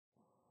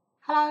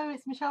Hello,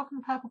 it's Michelle from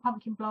the Purple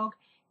Pumpkin blog,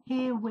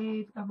 here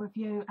with a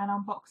review and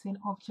unboxing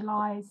of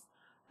July's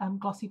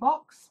Glossy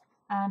box,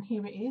 and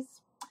here it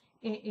is.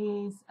 It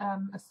is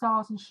a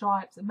Stars and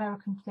Stripes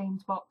American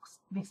themed box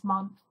this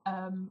month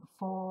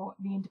for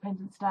the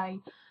Independence Day,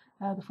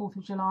 the 4th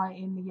of July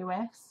in the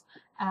US,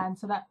 and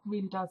so that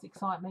really does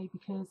excite me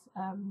because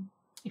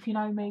if you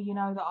know me, you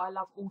know that I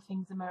love all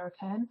things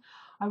American.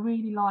 I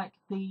really like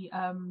the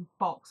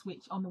box,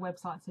 which on the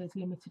website says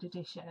limited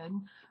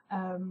edition.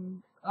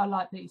 I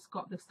like that it's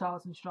got the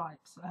stars and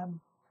stripes.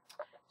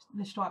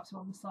 The stripes are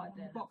on the side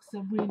there. The boxes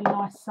are really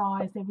nice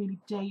size, they're really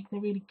deep,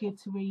 they're really good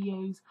to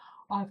reuse.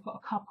 I've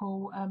got a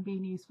couple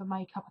being used for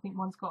makeup. I think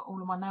one's got all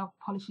of my nail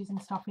polishes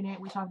and stuff in it,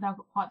 which I've now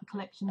got quite the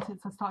collection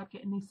since I started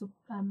getting these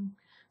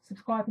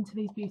subscribing to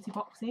these beauty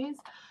boxes.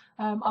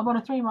 I'm on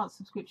a 3-month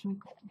subscription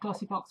with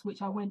Glossy Box,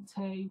 which I went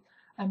to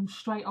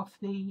straight off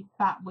the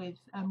bat with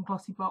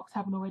Glossy Box,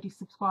 having already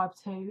subscribed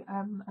to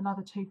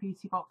another 2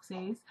 beauty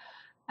boxes.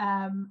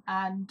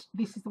 And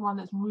this is the one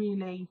that's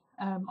really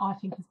I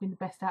think has been the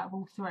best out of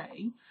all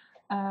 3.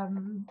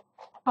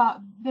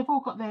 But they've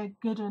all got their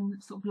good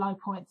and sort of low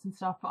points and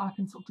stuff, but I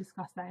can sort of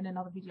discuss that in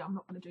another video. I'm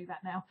not going to do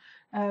that now.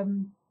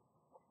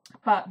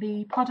 But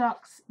the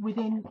products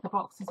within the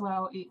box as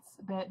well,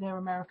 they're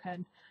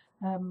American.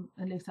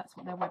 At least that's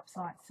what their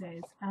website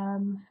says.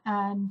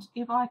 And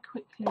if I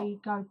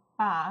quickly go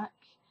back,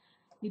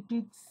 it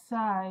did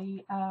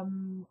say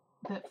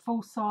that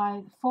 4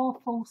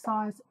 full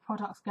size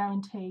products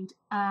guaranteed,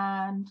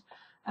 and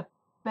a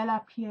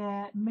Bella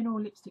Pierre mineral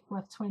lipstick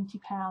worth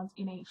 £20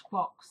 in each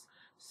box.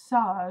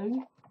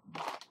 So,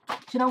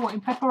 do you know what?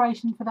 In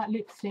preparation for that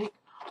lipstick,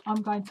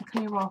 I'm going to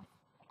clear off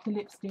the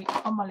lipstick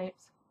on my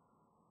lips.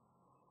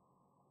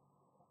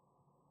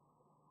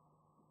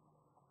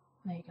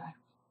 There you go.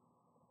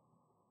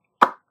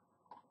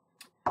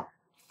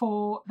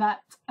 For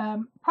that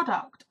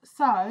product.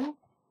 So,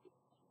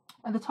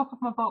 at the top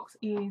of my box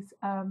is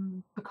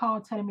the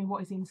card telling me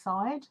what is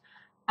inside,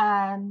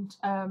 and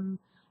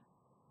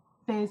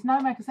there's no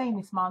magazine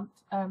this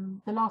month.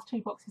 The last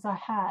 2 boxes I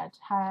had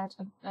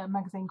a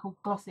magazine called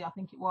Glossy, I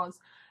think it was,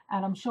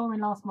 and I'm sure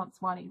in last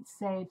month's one it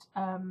said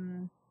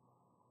that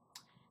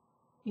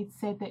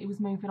it was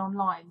moving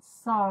online.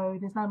 So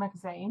there's no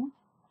magazine,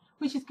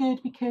 which is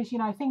good because, you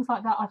know, things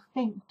like that I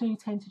think do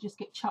tend to just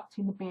get chucked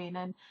in the bin,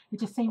 and it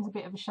just seems a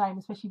bit of a shame,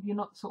 especially if you're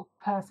not the sort of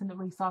person that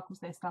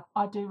recycles their stuff.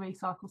 I do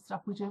recycle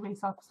stuff. We do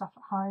recycle stuff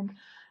at home.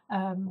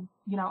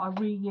 You know, I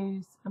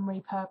reuse and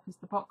repurpose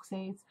the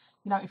boxes.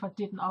 You know, if I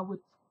didn't, I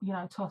would, you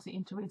know, toss it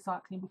into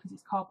recycling because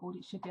it's cardboard.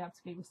 It should be able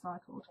to be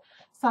recycled.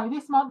 So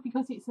this month,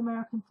 because it's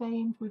American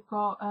themed, we've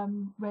got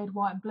red,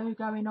 white and blue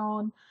going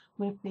on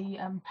with the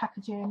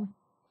packaging.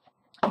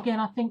 Again,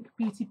 I think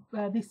this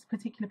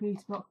particular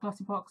beauty box,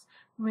 Glossy Box,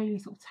 really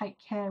sort of take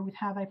care with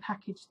how they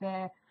package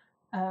their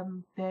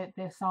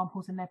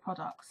samples and their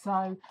products.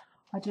 So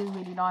I do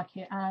really like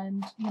it.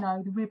 And you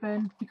know, the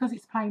ribbon, because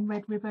it's plain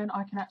red ribbon,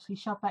 I can actually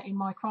shove that in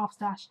my craft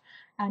stash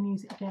and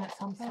use it again at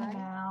some stage.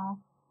 Now,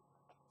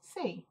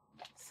 see.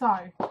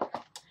 So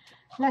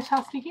let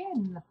us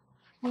begin.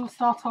 We'll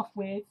start off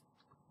with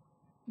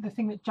the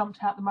thing that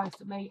jumped out the most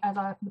at me as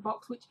I opened the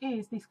box, which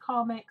is this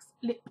Carmex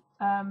lip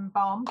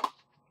balm.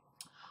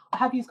 I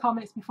have used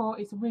Carmex before.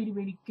 It's a really,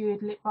 really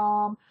good lip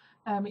balm.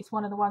 It's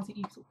one of the ones that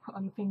you sort of put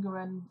on your finger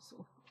and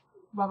sort of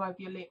rub over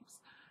your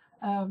lips.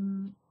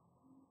 Oh,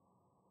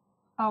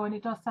 and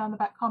it does say on the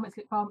back, Carmex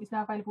lip balm is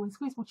now available in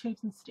squeezable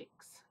tubes and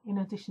sticks, in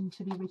addition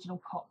to the original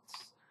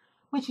pots,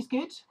 which is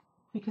good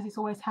because it's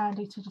always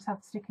handy to just have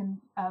the stick and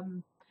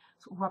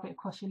sort of rub it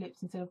across your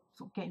lips instead of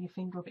sort of getting your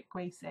finger a bit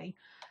greasy.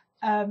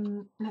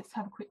 Let's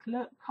have a quick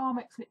look.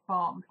 Carmex lip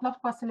balm,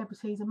 loved by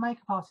celebrities and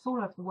makeup artists all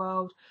over the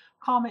world.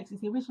 Carmex is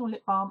the original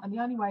lip balm and the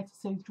only way to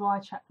soothe dry,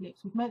 chapped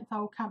lips. With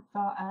menthol,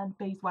 camphor and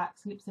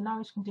beeswax, lips are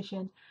nourished,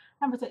 conditioned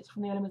and protected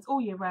from the elements all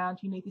year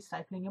round. You need this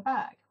staple in your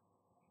bag.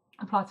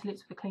 Apply to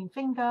lips with a clean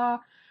finger,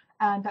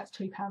 and that's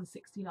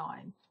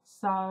 £2.69.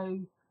 So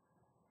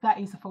that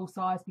is a full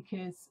size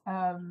because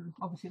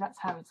obviously that's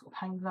how it sort of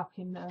hangs up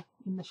in the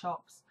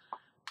shops.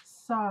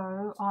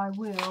 So I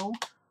will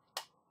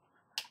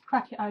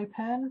crack it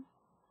open,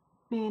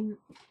 bin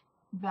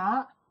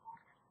that,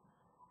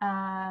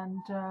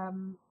 and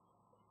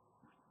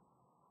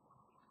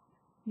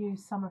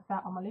use some of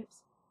that on my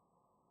lips.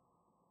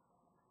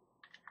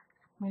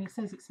 I mean, it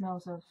says it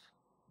smells of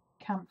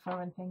camphor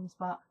and things,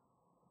 but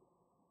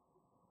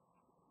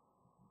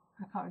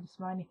I can't really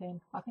smell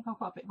anything. I think I've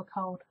got a bit of a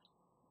cold.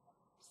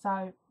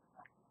 So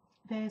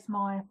there's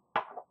my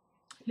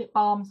lip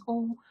balms,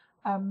 all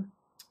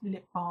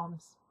lip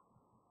balms.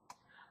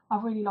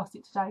 I've really lost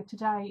it today.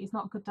 Today is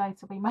not a good day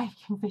to be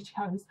making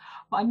videos,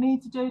 but I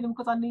need to do them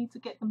because I need to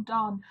get them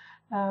done,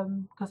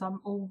 because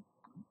I'm all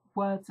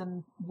words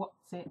and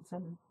what's it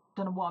and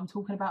don't know what I'm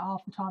talking about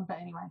half the time. But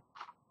anyway,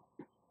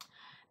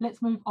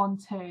 let's move on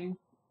to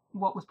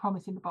what was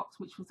promised in the box,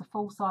 which was a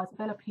full-size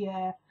Bella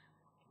Pierre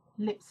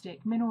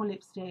lipstick, mineral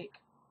lipstick,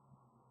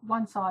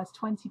 one size,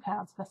 £20.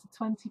 That's a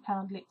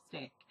 £20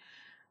 lipstick,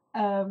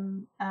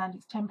 and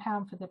it's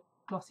 £10 for the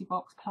glossy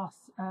box plus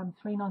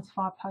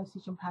 £3.95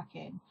 postage and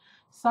packing.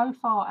 So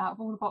far, out of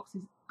all the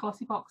boxes,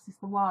 Glossy Box is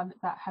the one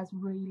that has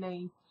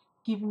really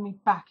given me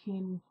back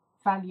in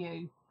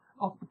value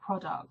of the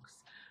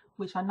products,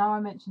 which I know I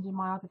mentioned in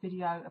my other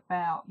video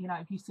about, you know,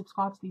 if you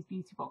subscribe to these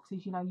beauty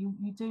boxes, you know,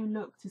 you do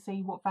look to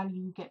see what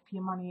value you get for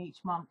your money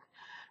each month.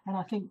 And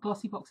I think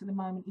Glossy Box at the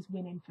moment is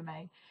winning for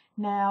me.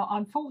 Now,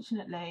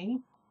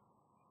 unfortunately,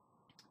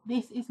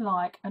 this is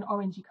like an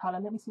orangey colour.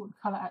 Let me see what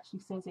the colour actually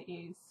says it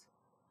is.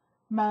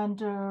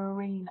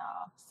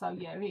 Mandarina. So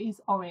yeah, it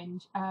is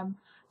orange.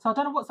 So I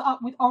don't know what's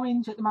up with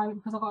orange at the moment,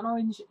 because I've got an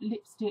orange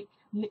lipstick,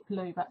 lip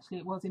lube actually,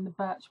 it was in the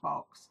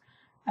Birchbox.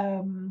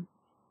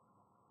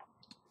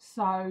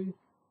 So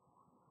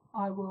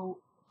I will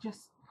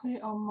just put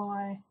it on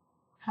my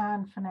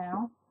hand for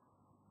now.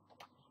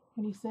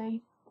 Can you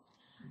see?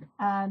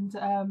 And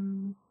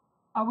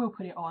I will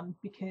put it on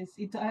because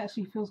it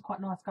actually feels quite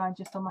nice going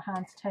just on my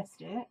hand to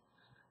test it.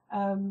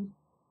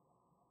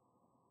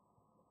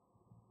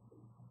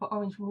 But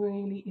orange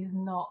really is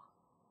not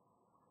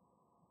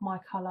my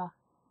colour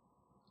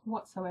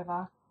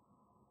whatsoever.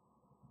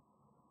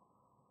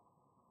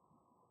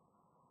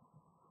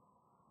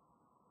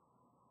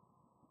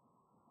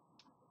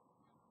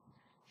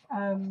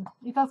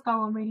 It does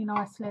go on really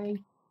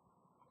nicely.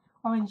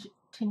 Orange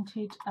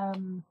tinted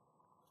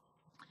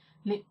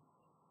lip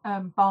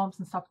balms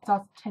and stuff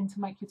does tend to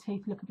make your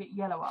teeth look a bit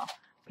yellower.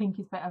 Pink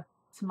is better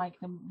to make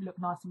them look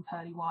nice and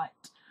pearly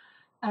white.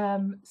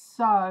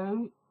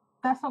 So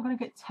that's not going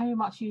to get too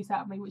much use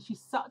out of me, which is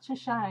such a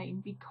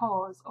shame,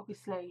 because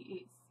obviously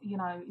it's, you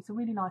know, it's a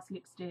really nice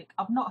lipstick.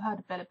 I've not heard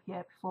of Bella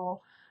Pierre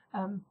before,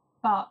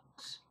 but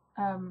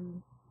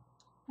you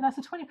know, it's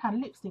a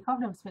 £20 lipstick. I've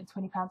never spent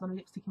 £20 on a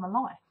lipstick in my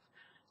life.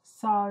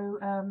 So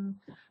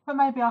but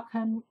maybe I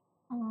can,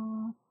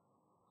 no,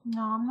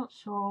 I'm not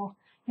sure.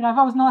 You know, if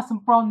I was nice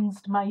and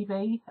bronzed,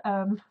 maybe.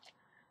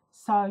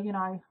 So, you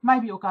know,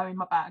 maybe it'll go in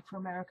my bag for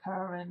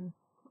America, and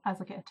as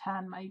I get a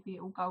tan, maybe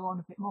it'll go on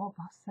a bit more.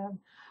 But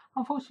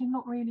unfortunately,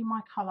 not really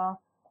my colour.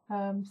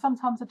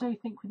 Sometimes I do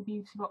think with the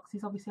beauty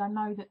boxes, obviously I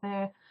know that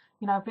they're,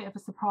 you know, a bit of a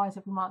surprise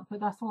every month,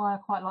 but that's why I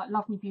quite like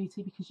Love Me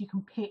Beauty, because you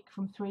can pick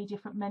from 3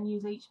 different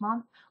menus each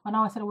month. I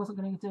know I said I wasn't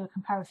going to do a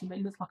comparison, but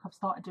it looks like I've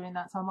started doing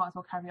that, so I might as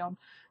well carry on.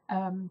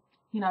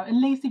 You know, at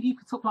least if you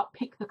could sort of like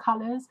pick the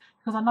colours,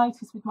 because I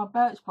noticed with my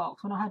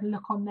Birchbox, when I had a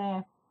look on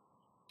there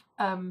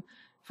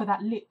for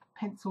that lip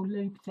pencil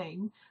lube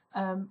thing,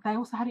 they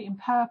also had it in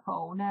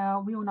purple.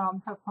 Now, we all know I'm a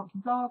Purple Pumpkin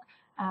blog,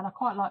 and I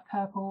quite like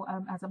purple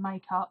as a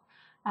makeup,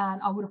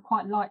 and I would have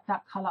quite liked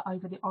that colour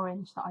over the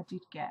orange that I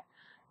did get.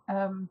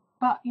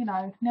 But, you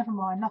know, never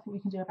mind, nothing we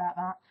can do about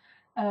that.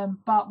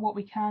 But what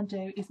we can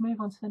do is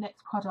move on to the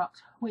next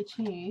product, which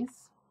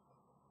is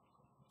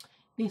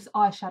this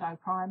eyeshadow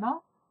primer.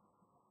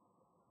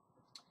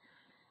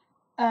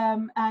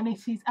 And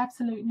it is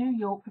Absolute New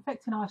York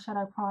Perfecting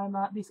Eyeshadow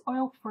Primer. This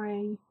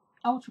oil-free,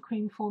 ultra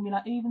creamy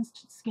formula evens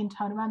skin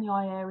tone around the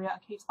eye area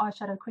and keeps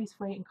eyeshadow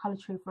crease-free and colour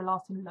true for a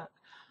lasting look.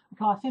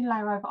 Apply a thin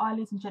layer over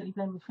eyelids and gently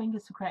blend with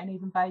fingers to create an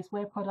even base.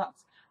 Wear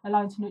products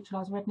alone to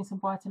neutralise redness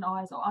and brighten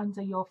eyes, or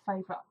under your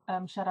favourite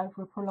shadow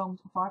for a prolonged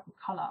vibrant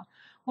colour.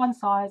 One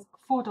size,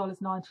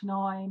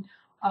 $4.99.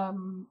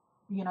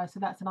 You know, so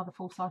that's another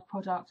full-size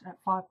product at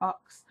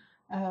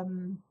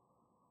 $5.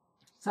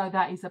 So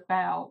that is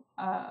about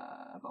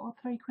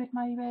 £3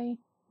 maybe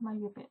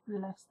a bit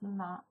less than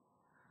that.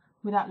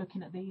 Without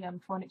looking at the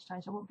foreign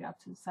exchange, I won't be able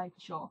to say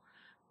for sure.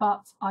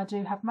 But I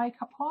do have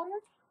makeup on.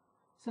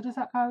 So does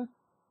that go?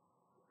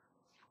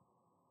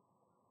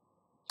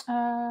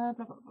 Blah,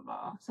 blah, blah,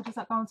 blah. So does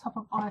that go on top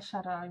of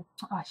eyeshadow?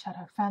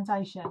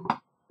 Foundation.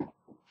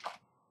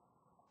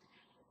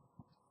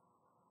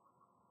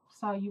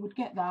 So you would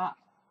get that.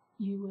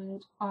 You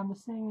would, I'm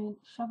assuming,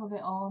 shove a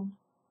bit on,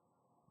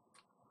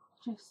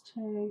 just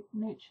to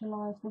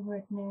neutralise the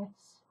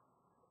redness.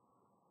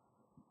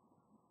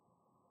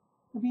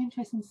 It'll be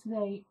interesting to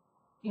see,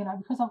 you know,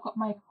 because I've got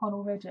makeup on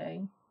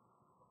already.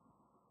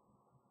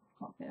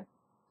 Got a bit of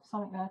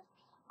something there.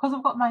 Because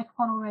I've got makeup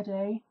on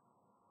already,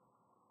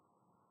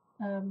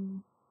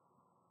 when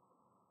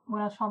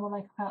I try my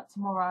makeup out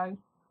tomorrow,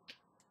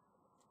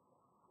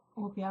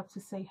 we'll be able to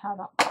see how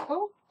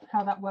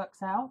that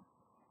works out.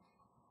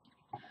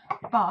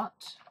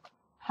 But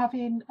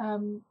having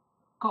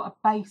got a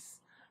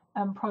base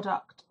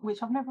product,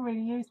 which I've never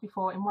really used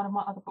before, in one of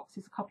my other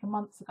boxes a couple of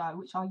months ago,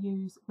 which I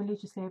use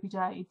religiously every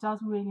day, it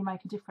does really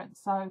make a difference.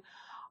 So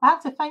I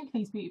have to thank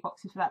these beauty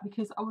boxes for that,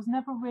 because I was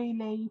never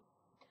really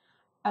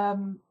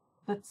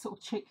the sort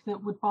of chick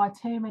that would buy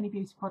too many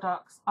beauty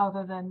products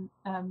other than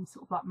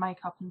sort of like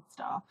makeup and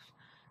stuff.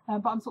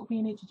 But I'm sort of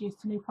being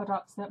introduced to new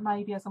products that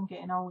maybe as I'm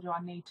getting older I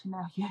need to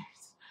now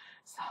use.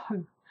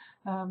 So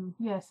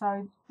yeah,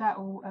 so that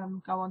will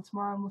go on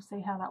tomorrow, and we'll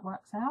see how that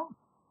works out.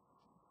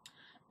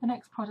 The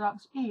next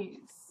product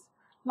is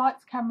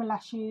Lights Camera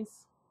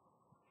Lashes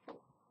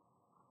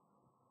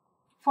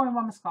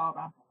 4-in-1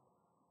 mascara.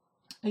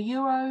 A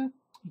US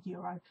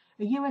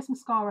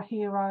mascara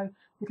hero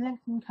with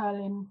lengthening,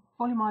 curling,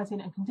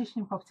 volumizing and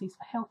conditioning properties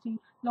for healthy,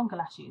 longer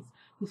lashes.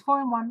 This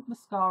 4-in-1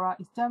 mascara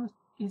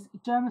is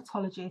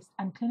dermatologist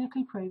and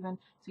clinically proven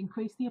to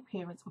increase the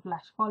appearance of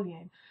lash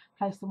volume.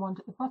 Place the wand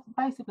at the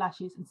base of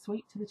lashes and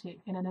sweep to the tip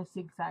in a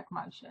zigzag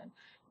motion.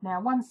 Now,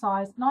 one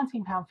size,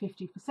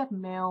 £19.50 for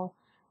 7ml.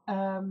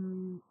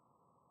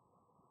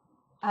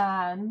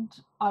 And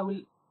I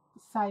will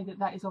say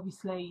that is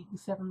obviously the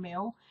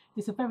 7ml.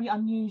 It's a very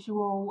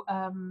unusual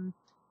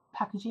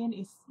packaging.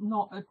 It's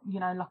not a,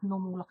 like a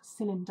normal, like a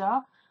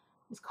cylinder.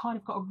 It's kind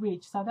of got a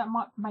ridge, so that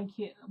might make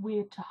it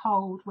weird to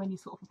hold when you're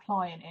sort of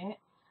applying it.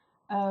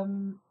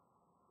 And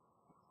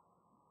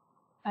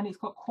it's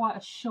got quite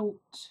a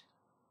short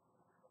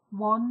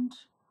wand,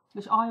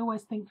 which I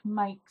always think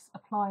makes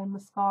applying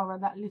mascara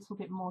that little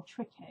bit more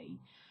tricky.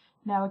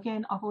 Now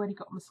again, I've already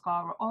got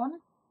mascara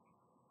on,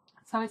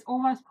 so it's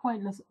almost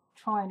pointless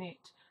trying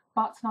it,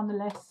 but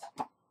nonetheless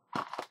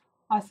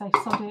I say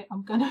sod it,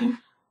 I'm gonna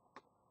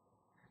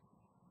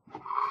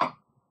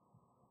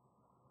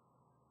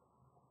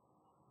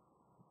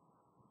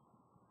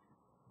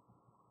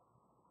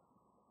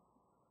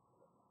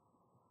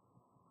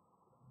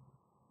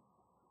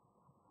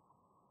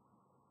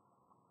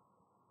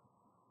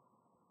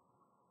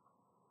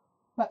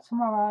but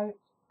tomorrow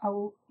I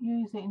will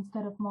use it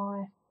instead of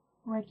my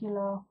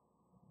regular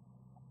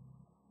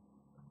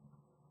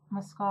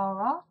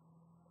mascara.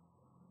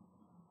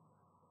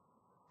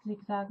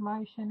 Zigzag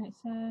motion, it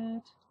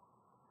said.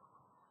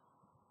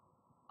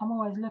 I'm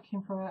always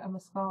looking for a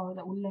mascara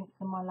that will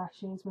lengthen my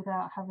lashes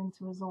without having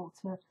to resort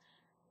to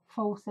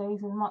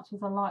falsies. As much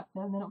as I like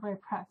them, they're not very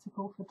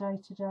practical for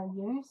day-to-day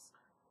use.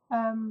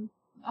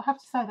 I have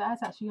to say that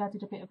has actually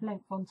added a bit of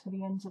length onto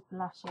the ends of the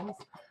lashes.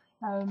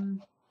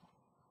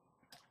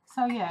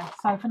 So yeah,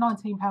 so for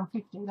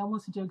 £19.50, that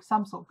wants to do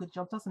some sort of good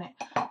job, doesn't it?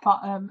 But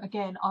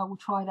again, I will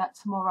try that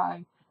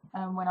tomorrow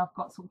when I've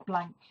got sort of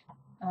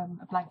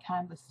a blank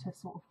canvas to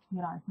sort of,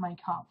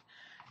 make up.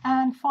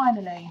 And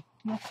finally,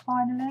 yes,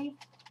 finally,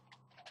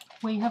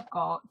 we have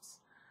got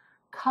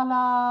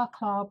Colour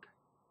Club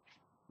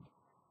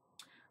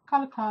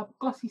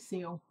Glossy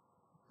Seal.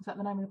 Is that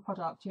the name of the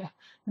product? Yeah,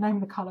 the name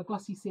of the colour,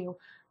 Glossy Seal.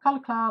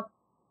 Colour Club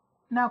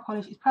nail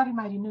polish is proudly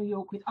made in New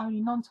York with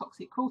only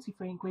non-toxic,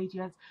 cruelty-free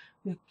ingredients.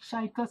 The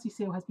shade Glossy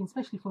Seal has been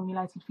specially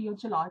formulated for your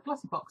July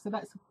Glossy box. So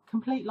that's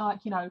complete, like,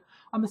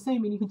 I'm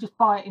assuming you can just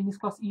buy it in this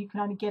glossy, you can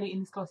only get it in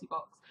this glossy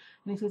box.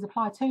 And it says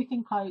apply 2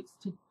 thin coats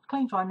to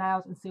clean dry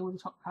nails and seal with the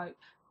top coat.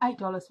 $8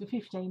 for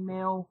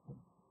 15ml,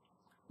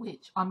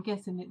 which I'm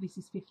guessing that this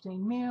is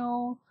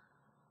 15ml.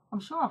 I'm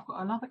sure I've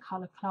got another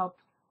Colour Club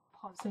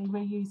policy,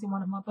 reusing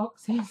one of my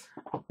boxes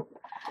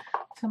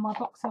to my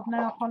box of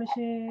nail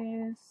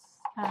polishes.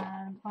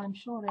 And I'm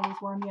sure there was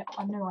one, yep,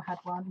 I knew I had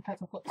one. In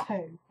fact, I've got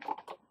 2,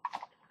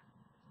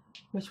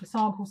 which were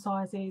sample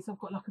sizes. I've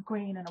got like a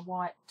green and a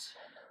white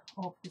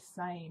of the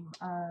same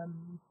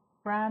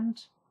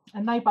brand,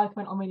 and they both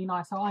went on really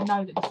nice, so I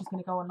know that this is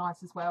going to go on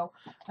nice as well.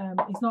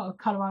 It's not a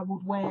colour I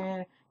would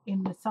wear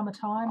in the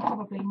summertime,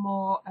 probably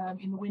more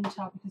in the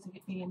winter because of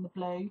it being the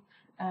blue.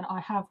 And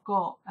I have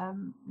got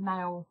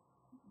nail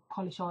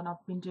polish on.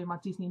 I've been doing my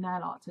Disney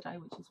nail art today,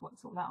 which is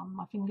what's all that on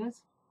my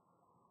fingers.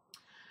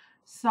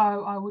 So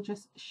I will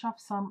just shove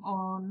some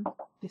on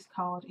this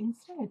card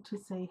instead to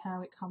see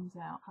how it comes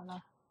out.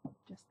 Colour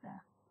just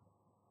there,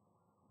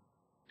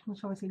 which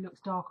obviously looks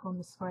darker on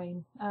the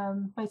screen,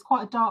 but it's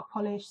quite a dark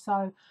polish,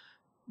 so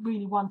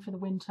really one for the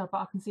winter. But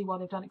I can see why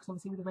they've done it, because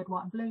obviously with the red,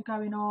 white and blue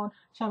going on.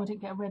 Shame I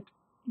didn't get a red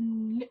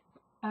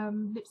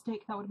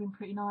lipstick. That would have been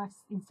pretty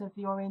nice instead of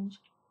the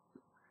orange.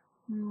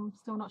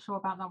 Still not sure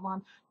about that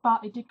one,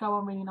 but it did go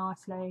on really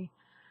nicely.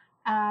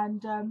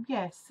 And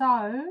yeah,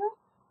 so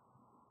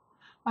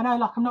I know,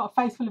 like, I'm not a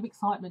face full of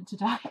excitement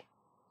today,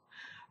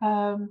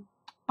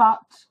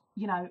 but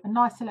a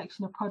nice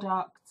selection of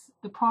products.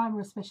 The primer,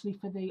 especially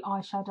for the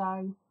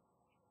eyeshadow,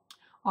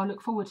 I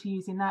look forward to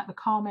using that. The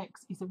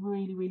Carmex is a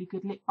really, really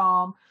good lip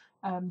balm,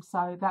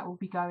 so that will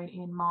be going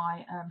in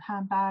my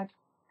handbag.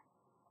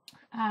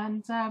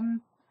 And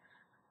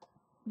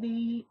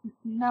the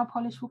nail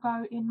polish will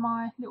go in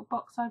my little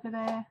box over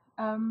there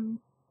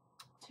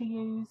to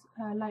use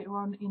later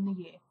on in the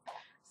year.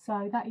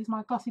 So that is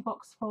my glossy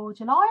box for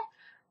July,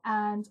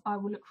 and I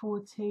will look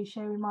forward to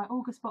sharing my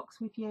August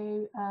box with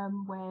you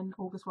when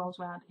August rolls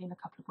around in a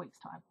couple of weeks'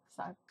 time.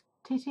 So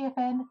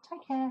TTFN,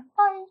 take care,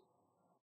 bye.